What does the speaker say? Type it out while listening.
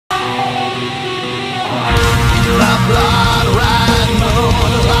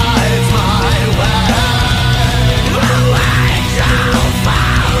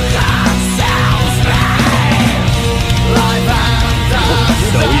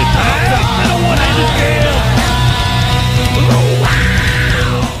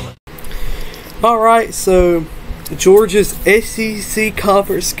Alright, so Georgia's SEC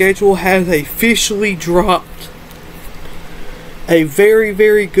conference schedule has officially dropped. A very,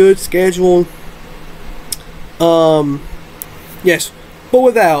 very good schedule. Yes, but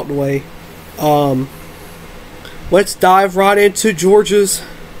with that out of the way, let's dive right into Georgia's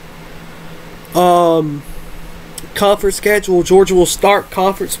conference schedule. Georgia will start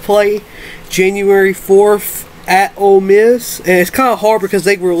conference play January 4th at Ole Miss, and it's kind of hard because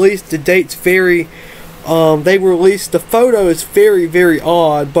they released the dates very the photo is very, very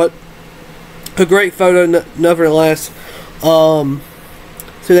odd, but a great photo nevertheless. So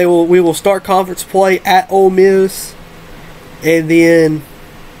we will start conference play at Ole Miss, and then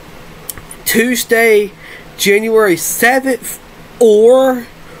Tuesday January 7th or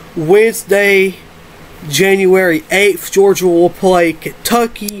Wednesday January 8th, Georgia will play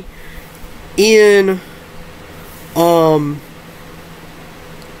Kentucky in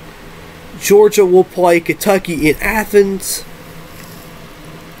Georgia will play Kentucky in Athens.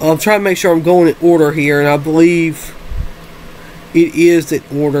 I'm trying to make sure I'm going in order here, and I believe it is in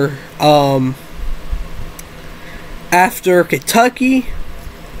order. After Kentucky,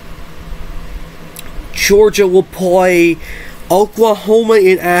 Georgia will play Oklahoma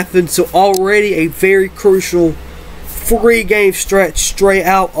in Athens, so already a very crucial 3-game stretch straight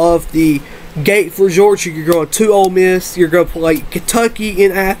out of the gate for Georgia. You're going to Ole Miss, you're going to play Kentucky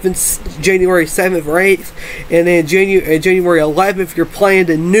in Athens January 7th or 8th, and then January 11th you're playing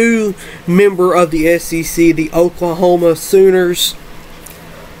the new member of the SEC, the Oklahoma Sooners.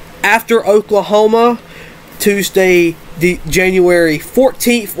 After Oklahoma, Tuesday the January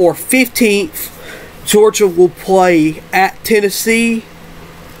 14th or 15th, Georgia will play at Tennessee.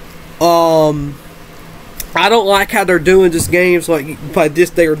 I don't like how they're doing just games like you play this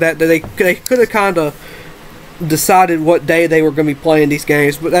day or that day. They could have kind of decided what day they were going to be playing these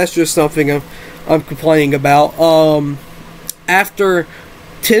games, but that's just something I'm complaining about. After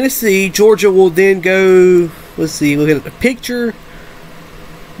Tennessee, Georgia will then go, let's see, looking at the picture,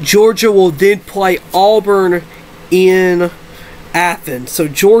 Georgia will then play Auburn in Athens. So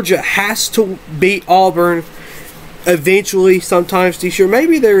Georgia has to beat Auburn eventually, sometimes this year.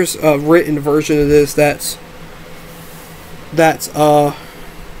 Maybe there's a written version of this that's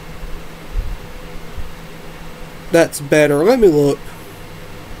better. Let me look.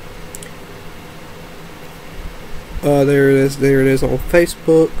 There it is on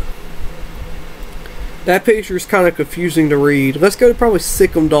Facebook. That picture is kind of confusing to read. Let's go to probably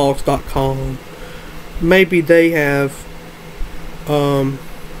sickemdogs.com. Maybe they have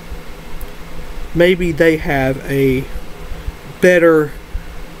a better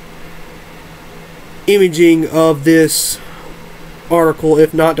imaging of this article.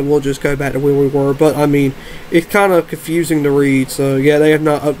 If not, then we'll just go back to where we were. But I mean, it's kind of confusing to read. So yeah, they have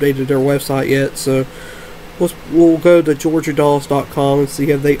not updated their website yet. So we'll go to georgiadolls.com and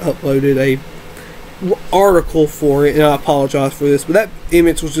see if they uploaded a article for it. And I apologize for this, but that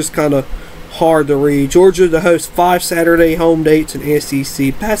image was just kind of hard to read. Georgia to host 5 Saturday home dates in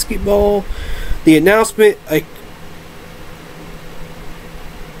SEC basketball. The announcement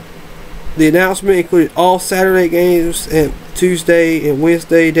included all Saturday games and Tuesday and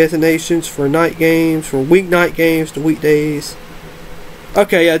Wednesday designations for night games, for weeknight games to weekdays.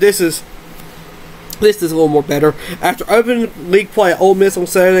 Okay, yeah, this is a little more better. After opening league play at Ole Miss on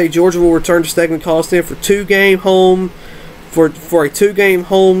Saturday, Georgia will return to Stegeman Coliseum for a 2-game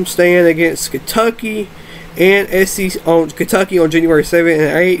home stand against Kentucky and Kentucky on January 7th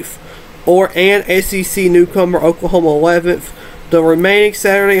and 8th, and SEC newcomer Oklahoma 11th. The remaining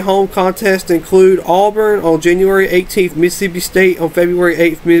Saturday home contests include Auburn on January 18th, Mississippi State on February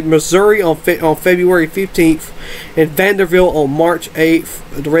 8th, Missouri on February 15th, and Vanderbilt on March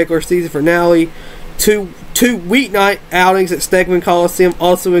 8th. The regular season finale. Two weeknight outings at Stegeman Coliseum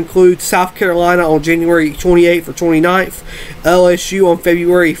also include South Carolina on January 28th or 29th, LSU on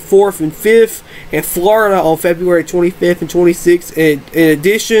February 4th and 5th, and Florida on February 25th and 26th. In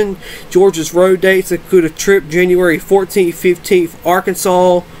addition, Georgia's road dates include a trip January 14th, 15th,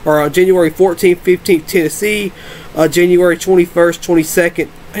 Arkansas, or January 14th, 15th, Tennessee, January 21st, 22nd,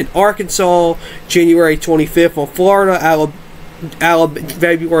 in Arkansas, January 25th on Florida,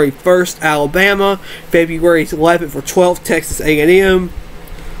 February 1st, Alabama, February 11th or 12th, Texas A&M,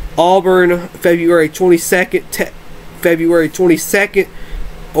 Auburn, February 22nd,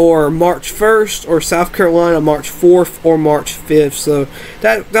 or March 1st, or South Carolina, March 4th or March 5th. So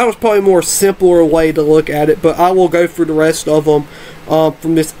that was probably a more simpler way to look at it, but I will go through the rest of them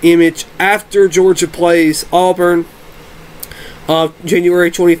from this image. After Georgia plays Auburn,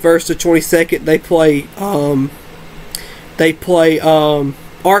 January 21st to 22nd, they play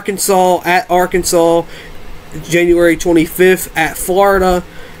Arkansas at Arkansas, January 25th at Florida,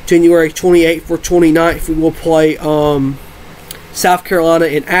 January 28th or 29th we will play South Carolina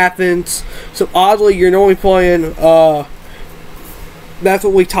in Athens. So oddly, you're normally playing. That's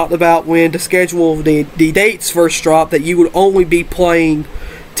what we talked about when the schedule, the dates first dropped, that you would only be playing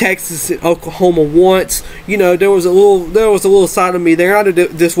Texas and Oklahoma once. You know, there was a little side of me there. I knew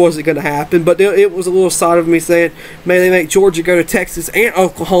this wasn't going to happen, but it was a little side of me saying, man, they make Georgia go to Texas and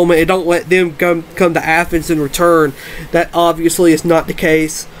Oklahoma and don't let them come to Athens and return. That obviously is not the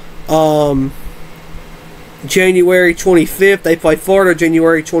case. January 25th they play Florida,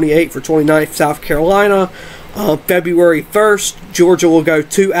 January 28th or 29th South Carolina. February 1st Georgia will go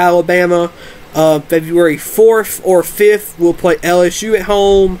to Alabama. February 4th or 5th we'll play LSU at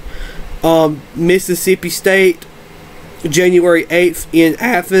home. Mississippi State, January 8th in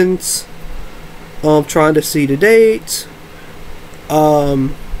Athens. I'm trying to see the dates. We're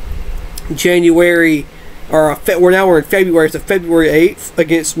in February, so February 8th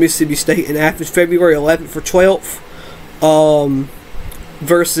against Mississippi State in Athens. February 11th or 12th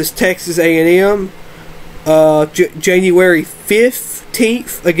versus Texas A&M. January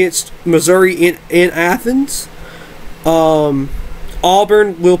 15th against Missouri in Athens. Auburn,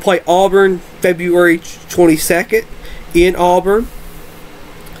 we'll play Auburn February 22nd in Auburn.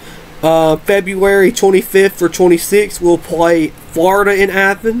 February 25th or 26th we'll play Florida in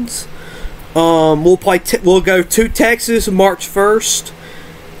Athens. We'll go to Texas March 1st.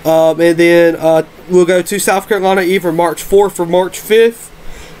 And then we'll go to South Carolina either March 4th or March 5th.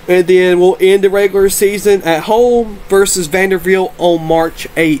 And then we'll end the regular season at home versus Vanderbilt on March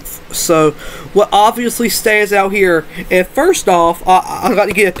 8th. So, what obviously stands out here, and first off, I got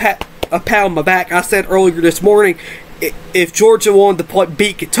to get a pat on my back. I said earlier this morning, if Georgia wanted to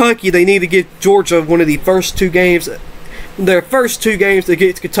beat Kentucky, they need to give Georgia one of the first two games. Their first two games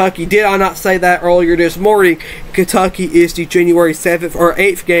against Kentucky. Did I not say that earlier this morning? Kentucky is the January 7th or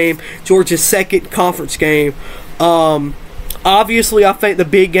 8th game, Georgia's second conference game. Obviously, I think the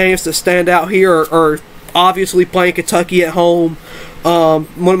big games that stand out here are obviously playing Kentucky at home.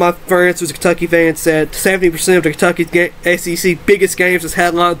 One of my friends who's a Kentucky fan said 70% of the Kentucky SEC biggest games is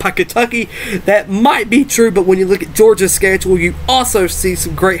headlined by Kentucky. That might be true, but when you look at Georgia's schedule, you also see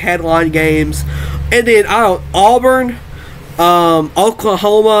some great headline games. And then Auburn,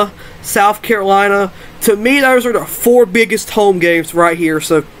 Oklahoma, South Carolina. To me, those are the four biggest home games right here.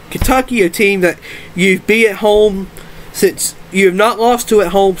 So Kentucky, a team that you've been at home since you have not lost to at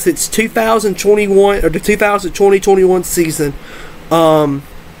home since 2021 or the 2020-21 season.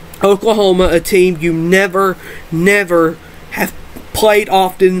 Oklahoma, a team you never have played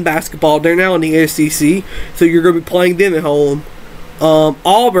often in basketball. They're now in the SEC, so you're going to be playing them at home.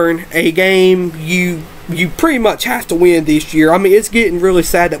 Auburn, a game you pretty much have to win this year. I mean, it's getting really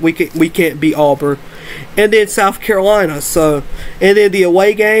sad that we can't beat Auburn. And then South Carolina. So, and then the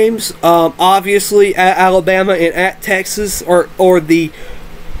away games, obviously at Alabama and at Texas or the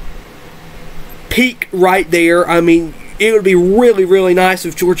peak right there. I mean, it would be really nice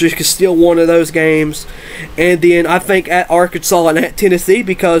if Georgia could steal one of those games. And then I think at Arkansas and at Tennessee,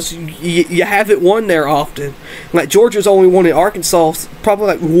 because you haven't won there often. Like Georgia's only won in Arkansas probably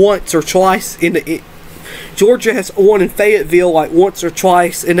like once or twice Georgia has won in Fayetteville like once or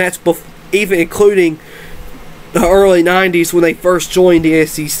twice, and that's even including the early 90s when they first joined the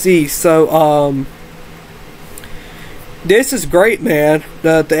SEC. So, this is great, man.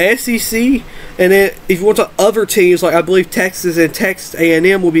 The SEC, and then if you want to other teams, like I believe Texas and Texas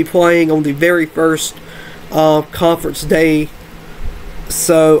A&M will be playing on the very first conference day.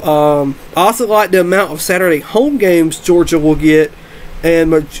 So, I also like the amount of Saturday home games Georgia will get.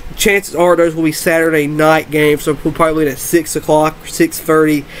 And chances are those will be Saturday night games, so we'll probably at 6 o'clock,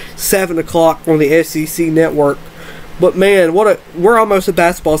 6:30, 7 o'clock on the SEC network. But man, we're almost at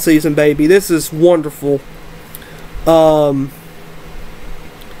basketball season, baby. This is wonderful. You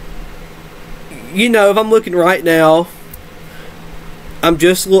know, if I'm looking right now, I'm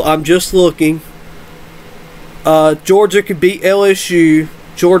just looking. Georgia could beat LSU.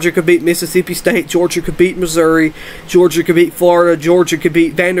 Georgia could beat Mississippi State. Georgia could beat Missouri. Georgia could beat Florida. Georgia could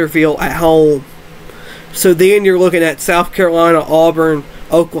beat Vanderbilt at home. So then you're looking at South Carolina, Auburn,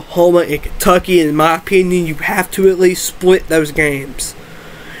 Oklahoma, and Kentucky. In my opinion, you have to at least split those games.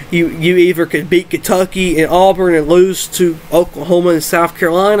 You either could beat Kentucky and Auburn and lose to Oklahoma and South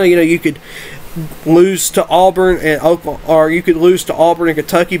Carolina. You know, you could lose to Auburn and Oklahoma, or you could lose to Auburn and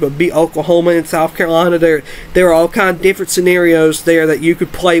Kentucky but beat Oklahoma and South Carolina. There are all kind of different scenarios there that you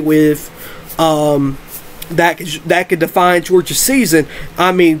could play with. that could define Georgia's season.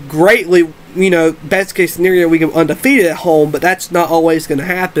 I mean, greatly. Best case scenario, we go undefeated at home, but that's not always going to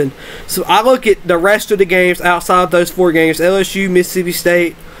happen. So I look at the rest of the games outside of those 4 games: LSU, Mississippi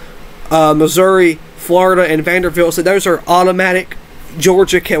State, Missouri, Florida, and Vanderbilt. So those are automatic.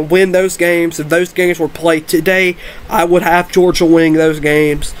 Georgia can win those games. If those games were played today, I would have Georgia winning those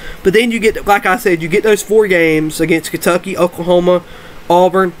games. But then you get, like I said, you get those 4 games against Kentucky, Oklahoma,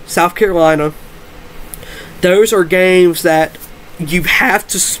 Auburn, South Carolina. Those are games that you have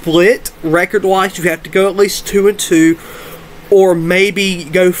to split record-wise. You have to go at least 2-2, or maybe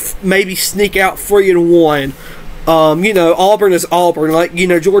sneak out 3-1. Auburn is Auburn. Like,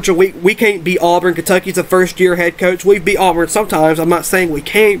 Georgia, we can't beat Auburn. Kentucky's a first-year head coach. We beat Auburn sometimes. I'm not saying we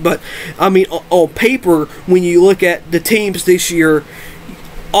can't, but I mean, on paper, when you look at the teams this year,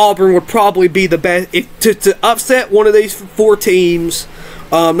 Auburn would probably be the best. To upset one of these 4 teams,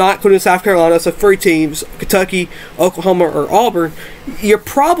 not including South Carolina, so 3 teams, Kentucky, Oklahoma, or Auburn, your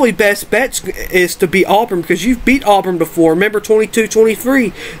probably best bet is to beat Auburn, because you've beat Auburn before. Remember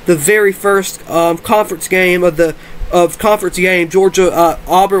 22-23, the very first conference game Georgia,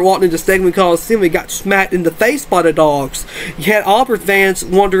 Auburn walked into Stegeman Coliseum. We got smacked in the face by the Dogs. You had Auburn fans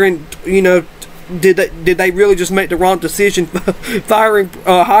wondering, did they really just make the wrong decision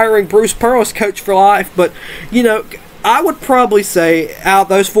hiring Bruce Pearl as coach for life? But I would probably say out of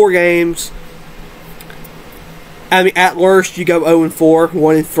those 4 games, I mean, at worst you go 0-4,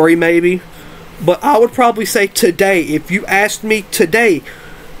 1-3 maybe. But I would probably say today, if you asked me today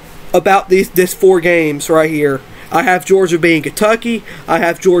about this 4 games right here, I have Georgia beating Kentucky, I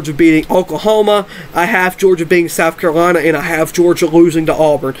have Georgia beating Oklahoma, I have Georgia beating South Carolina, and I have Georgia losing to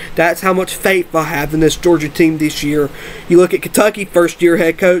Auburn. That's how much faith I have in this Georgia team this year. You look at Kentucky, first-year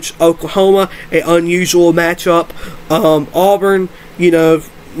head coach. Oklahoma, an unusual matchup. Auburn,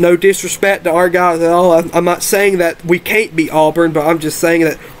 no disrespect to our guys at all. I'm not saying that we can't beat Auburn, but I'm just saying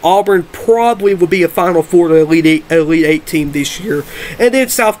that Auburn probably will be a Final Four to Elite Eight team this year. And then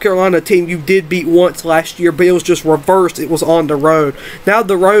South Carolina team you did beat once last year, but it was just reversed. It was on the road. Now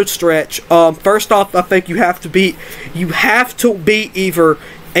the road stretch. First off, I think you have to beat either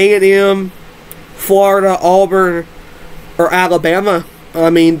A&M, Florida, Auburn, or Alabama. I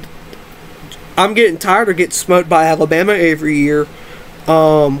mean, I'm getting tired of getting smoked by Alabama every year.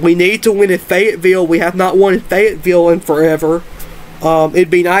 We need to win in Fayetteville. We have not won in Fayetteville in forever. It'd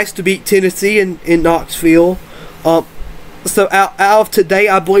be nice to beat Tennessee in Knoxville. So out of today,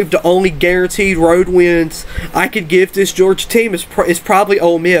 I believe the only guaranteed road wins I could give this Georgia team is probably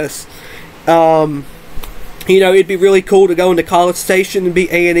Ole Miss. It'd be really cool to go into College Station and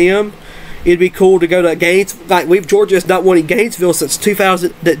beat A&M. It'd be cool to go to Gainesville. Georgia has not won in Gainesville since the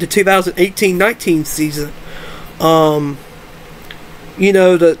 2018-19 season.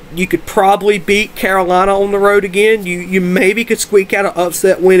 You could probably beat Carolina on the road again. You maybe could squeak out an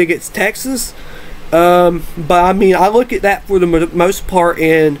upset win against Texas. But I mean, I look at that for the most part,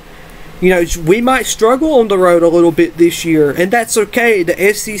 and we might struggle on the road a little bit this year, and that's okay.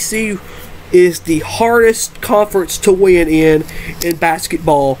 The SEC is the hardest conference to win in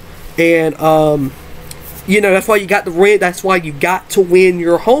basketball, and that's why you got to win. That's why you got to win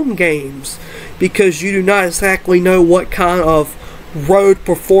your home games, because you do not exactly know what kind of road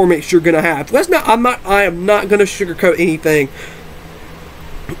performance you're gonna have. I am not gonna sugarcoat anything.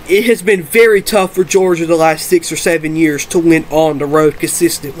 It has been very tough for Georgia the last 6 or 7 years to win on the road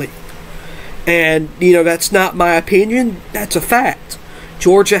consistently, and that's not my opinion. That's a fact.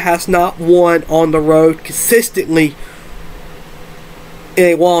 Georgia has not won on the road consistently in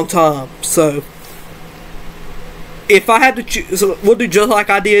a long time. So if I had to choose, we'll do just like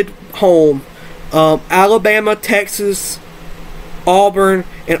I did home. Alabama, Texas, Auburn,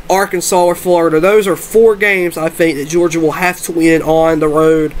 and Arkansas or Florida. Those are 4 games I think that Georgia will have to win on the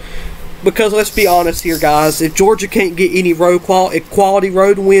road. Because let's be honest here, guys. If Georgia can't get any quality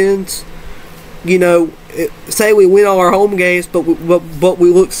road wins, say we win all our home games, but we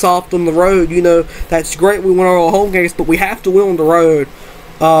look soft on the road. That's great. We win all our home games, but we have to win on the road.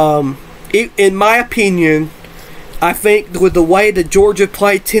 In my opinion, I think with the way that Georgia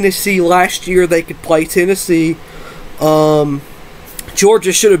played Tennessee last year, they could play Tennessee.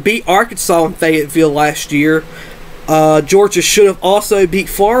 Georgia should have beat Arkansas in Fayetteville last year. Georgia should have also beat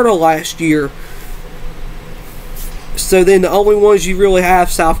Florida last year. So then the only ones you really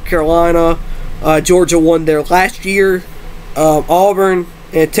have, South Carolina, Georgia won there last year. Auburn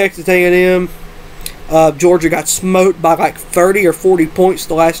and Texas A&M. Georgia got smoked by like 30 or 40 points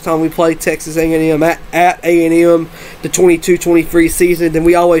the last time we played Texas A&M at A&M the 22-23 season. Then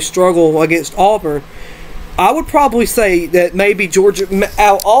we always struggle against Auburn. I would probably say that maybe Georgia,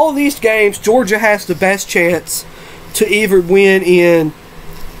 out of all these games, Georgia has the best chance to either win in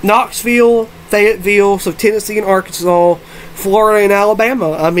Knoxville, Fayetteville, so Tennessee and Arkansas, Florida and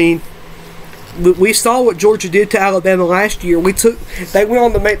Alabama. I mean, we saw what Georgia did to Alabama last year. They went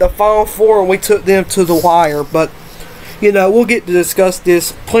on to make the Final Four, and we took them to the wire. But, you know, we'll get to discuss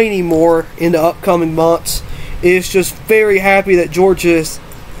this plenty more in the upcoming months. It's just very happy that Georgia's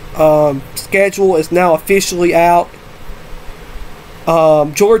schedule is now officially out.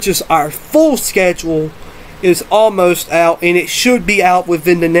 Our full schedule is almost out, and it should be out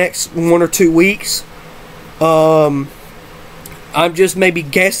within the next 1 or 2 weeks. I'm just maybe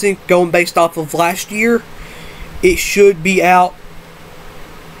guessing, going based off of last year. It should be out.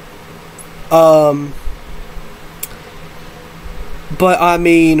 But I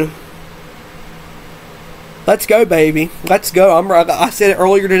mean, let's go, baby. Let's go. I said it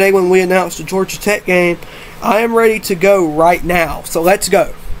earlier today when we announced the Georgia Tech game. I am ready to go right now. So let's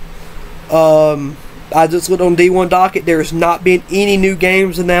go. I just looked on D1 docket. There has not been any new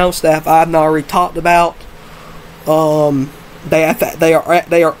games announced that I've not already talked about. They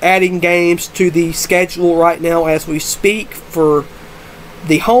are adding games to the schedule right now as we speak for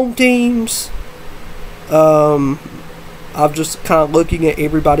the home teams. I'm just kind of looking at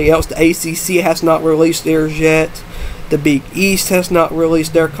everybody else. The ACC has not released theirs yet. The Big East has not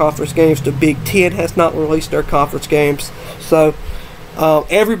released their conference games. The Big Ten has not released their conference games. So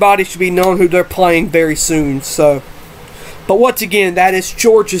everybody should be knowing who they're playing very soon. So, but once again, that is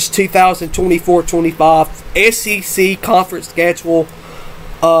Georgia's 2024-25 SEC conference schedule.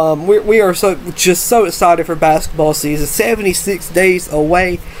 We are just so excited for basketball season. 76 days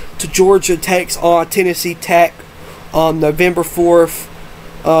away to Georgia takes on Tennessee Tech on November 4th.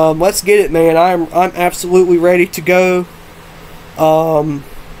 Let's get it, man. I'm absolutely ready to go.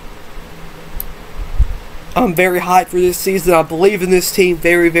 I'm very hyped for this season. I believe in this team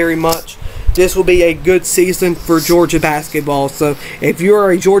very, very much. This will be a good season for Georgia basketball. So if you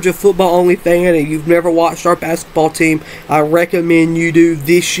are a Georgia football only fan and you've never watched our basketball team, I recommend you do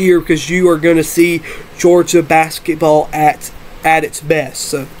this year, because you are going to see Georgia basketball at its best.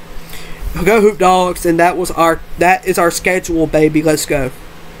 So go Hoop Dogs, and that is our schedule, baby. Let's go.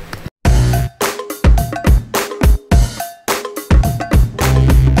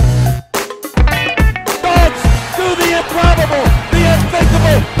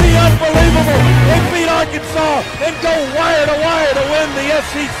 Unbelievable. They beat Arkansas and go wire to win the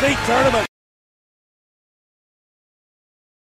SEC tournament.